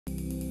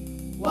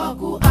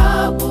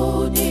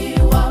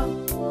wakuabudiwa,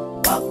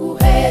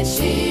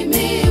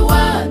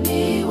 wakuheshimiwa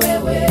ni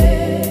wewe.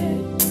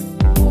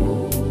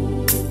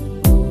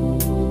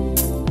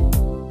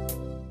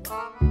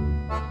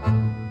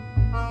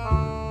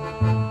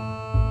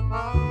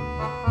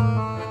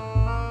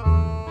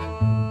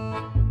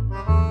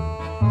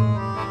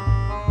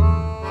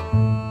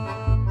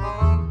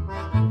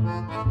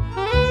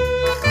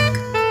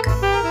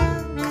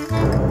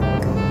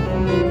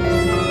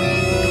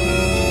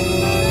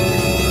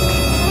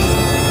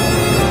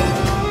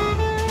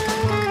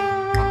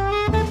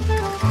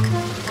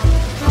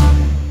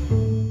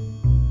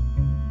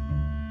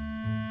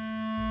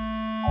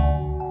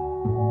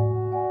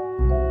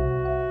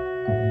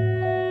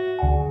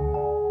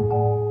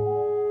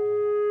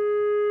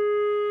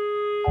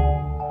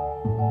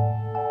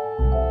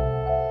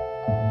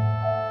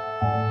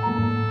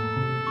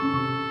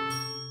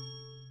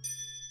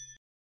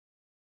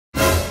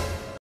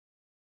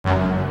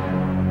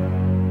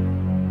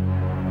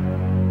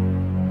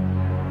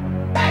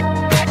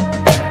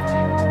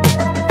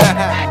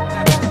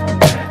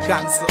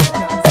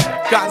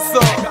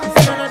 Cancel.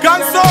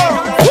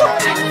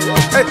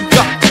 Hey,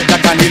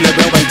 Dakani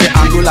lebe wente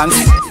ambulance.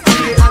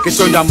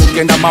 Kishonda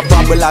mukenda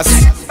mabambulas.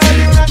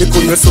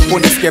 Ikunwe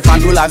supone escape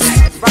ambulance.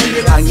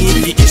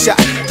 Angiki isha,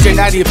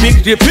 kenda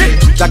repeat.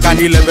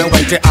 Dakani lebe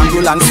wente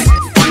ambulance.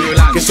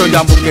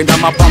 Kishonda mukenda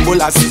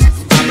mabambulas.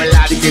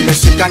 Ikine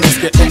shikane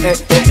eske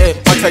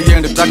Wata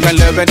yende Dakani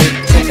lebe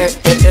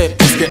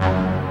eske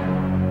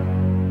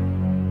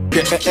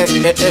I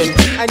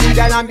need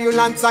an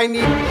ambulance, I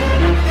need.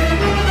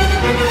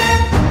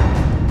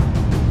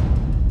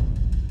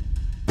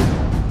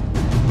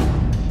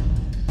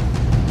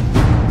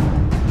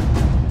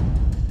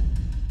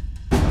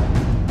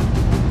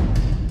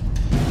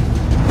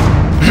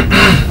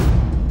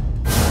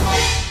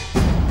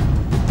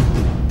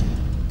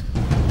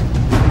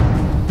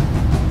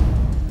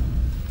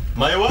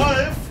 My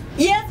wife?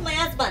 Yes, my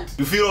husband.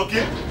 You feel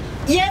okay?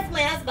 Yes,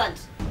 my husband.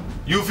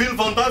 You feel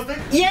fantastic?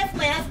 Yes,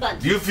 my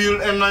husband. Do you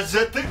feel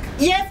energetic?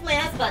 Yes, my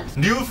husband.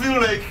 Do you feel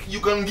like you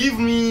can give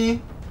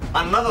me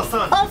another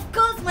son? Of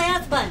course, my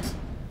husband.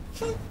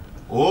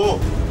 Oh.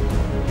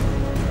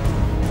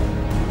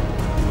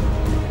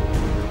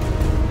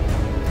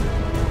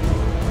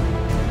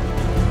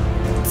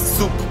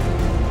 Soup.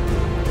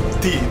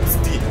 Tea. It's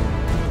tea.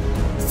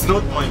 It's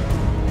not mine.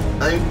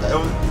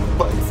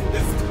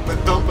 It's the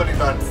company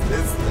that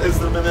is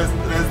the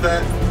minister.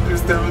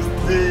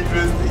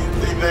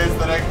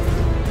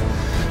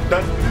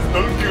 That please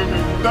don't kill me.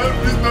 That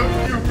please don't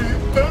kill me.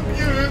 Don't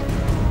kill me.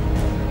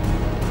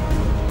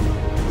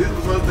 This is the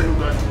first time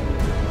that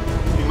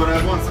in my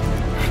once.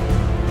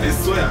 I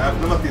swear I have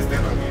never tasted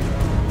again.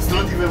 It's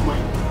not even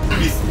mine.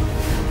 Please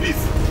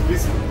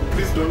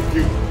don't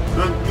kill me.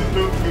 Please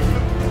don't kill me.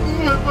 This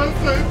is my first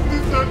time.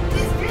 Please don't.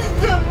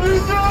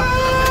 Please don't.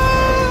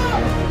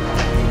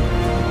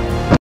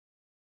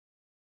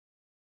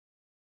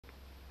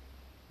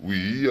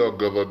 We are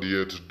gathered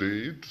here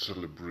today to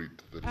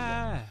celebrate the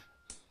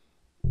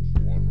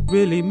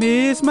really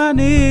miss my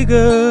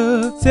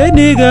nigga. Say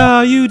nigga,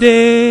 are you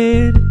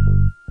dead?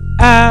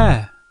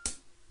 I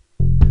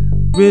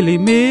really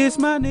miss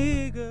my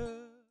nigga.